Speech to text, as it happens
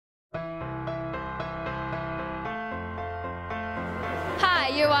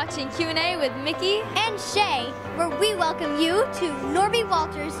You're watching Q&A with Mikki and Shay, where we welcome you to Norby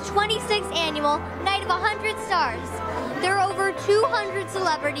Walters' 26th annual Night of 100 Stars. There are over 200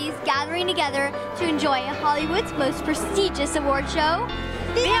 celebrities gathering together to enjoy Hollywood's most prestigious award show,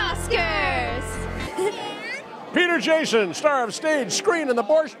 the Oscars. Peter Jason, star of stage, screen, and the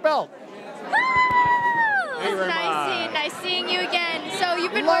Borscht Belt. It's nice seeing you again. So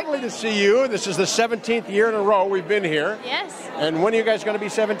you've been Lovely to see you. This is the 17th year in a row we've been here. Yes. And when are you guys going to be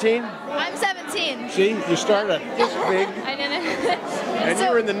 17? I'm 17. See, you started this big. I didn't. And you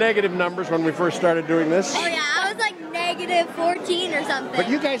were in the negative numbers when we first started doing this. Oh yeah, I was like negative 14 or something. But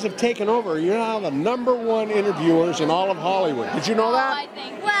you guys have taken over. You're now the #1 interviewers in all all of Hollywood. Did you know that? I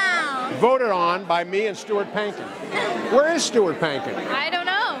think. Wow. Voted on by me and Stuart Pankin. Where is Stuart Pankin? I don't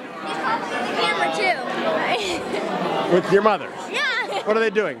know. He's probably on the camera too. With your mother. Yeah. What are they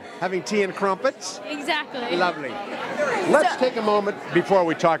doing? Having tea and crumpets? Exactly. Lovely. Let's take a moment before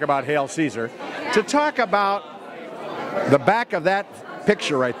we talk about Hail Caesar to talk about the back of that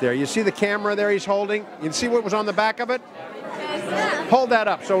picture right there. You see the camera there he's holding? You can see what was on the back of it? Yeah. Hold that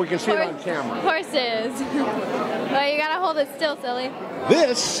up so we can see it on camera. Horses. Well, you gotta hold it still, silly.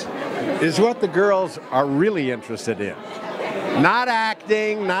 This is what the girls are really interested in. Not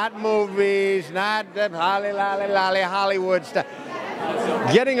acting, not movies, not the Hollywood stuff.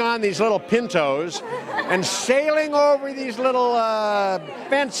 Getting on these little pintos and sailing over these little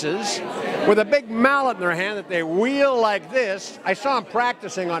fences with a big mallet in their hand that they wheel like this. I saw them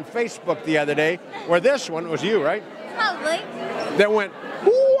practicing on Facebook the other day, where this one was you, right? Probably. That went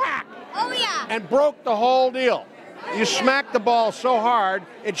whack Oh yeah. and broke the whole deal. You smacked the ball so hard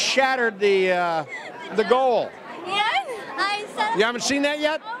it shattered the goal. Yes. I said. You haven't seen that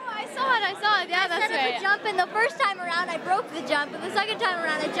yet? Oh, I saw it. Yeah, I that's set up right. a jump, and the first time around I broke the jump, and the second time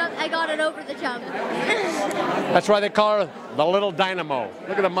around I got it over the jump. That's why they call her the little dynamo.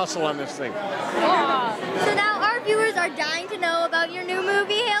 Look at the muscle on this thing. Oh. So now our viewers are dying to know about your new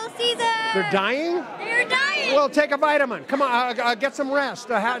movie, Hail Caesar. They're dying? They're dying. Well, take a vitamin. Come on, get some rest.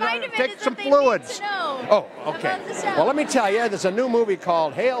 Vitamin Take is some what they fluids. need to know Oh, okay. about the show. Well, let me tell you, there's a new movie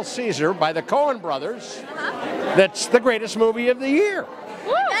called Hail Caesar by the Coen brothers. That's the greatest movie of the year.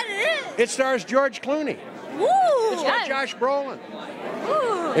 Woo. That it is. It stars George Clooney. Woo. It's got Josh Brolin.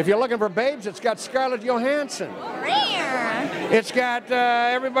 Ooh. If you're looking for babes, it's got Scarlett Johansson. Rare. It's got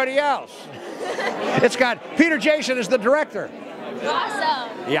everybody else. It's got Peter Jason as the director. Awesome.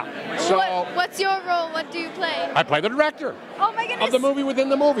 Yeah. So What's your role? What do you play? I play the director Oh my goodness. of the movie within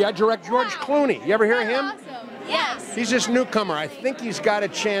the movie. I direct George Clooney. You ever hear of him? Awesome. Yes. He's this newcomer. I think he's got a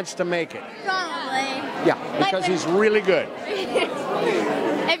chance to make it. Probably. Yeah, because he's really good.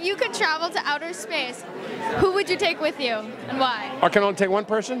 If you could travel to outer space, who would you take with you and why? I can only take one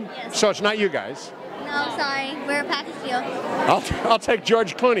person? Yes. So it's not you guys. No, sorry. We're a package deal. I'll take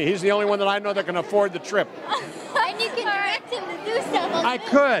George Clooney. He's the only one that I know that can afford the trip. And you can direct him to do stuff. I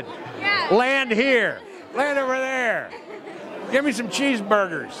could. Yeah. Land here. Land over there. Give me some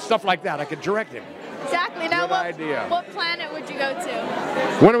cheeseburgers. Stuff like that. I could direct him. Exactly. Now, Good idea. what planet would you go to?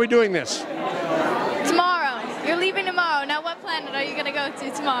 When are we doing this? Tomorrow. You're leaving tomorrow. Now, what planet are you going to go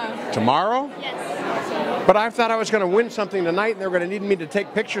to tomorrow? Tomorrow? Yes. But I thought I was going to win something tonight, and they were going to need me to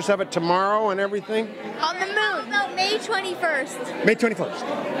take pictures of it tomorrow and everything. On the moon. About May 21st. May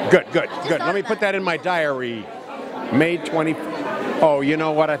 21st. Good. Let me put that in my diary. May 21st. Oh, you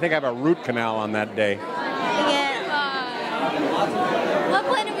know what? I think I have a root canal on that day. What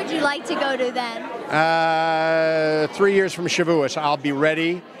planet would you like to go to then? 3 years from Shavuos, I'll be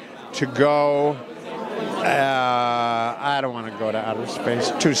ready to go. I don't want to go to outer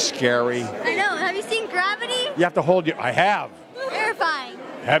space. Too scary. I know. Have you seen Gravity? You have to hold your. I have. Terrifying.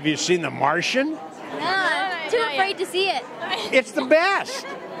 Have you seen The Martian? No, I'm too afraid to see it. It's the best.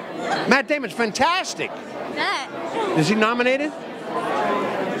 Matt Damon's fantastic. That. Is he nominated?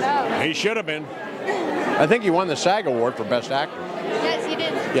 No. He should have been. I think he won the SAG Award for Best Actor. Yes, you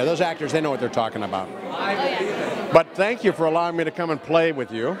did. Yeah, those actors, they know what they're talking about. Oh, yeah. But thank you for allowing me to come and play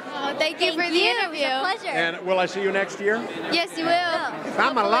with you. Oh, thank you for the interview. It was a pleasure. And will I see you next year? Yes, you will. If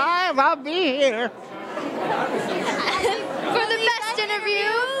I'm alive, I'll be here. For the best interview,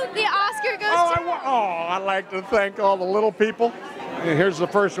 the Oscar goes to... I'd like to thank all the little people. And here's the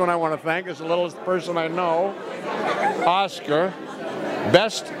first one I want to thank. It's the littlest person I know. Oscar,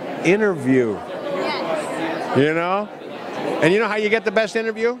 best interview. Yes. You know? And you know how you get the best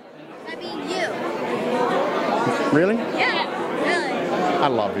interview? I mean you. Really? Yeah. Really. I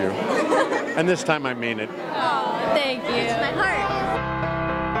love you. And this time I mean it. Oh, thank you. My heart.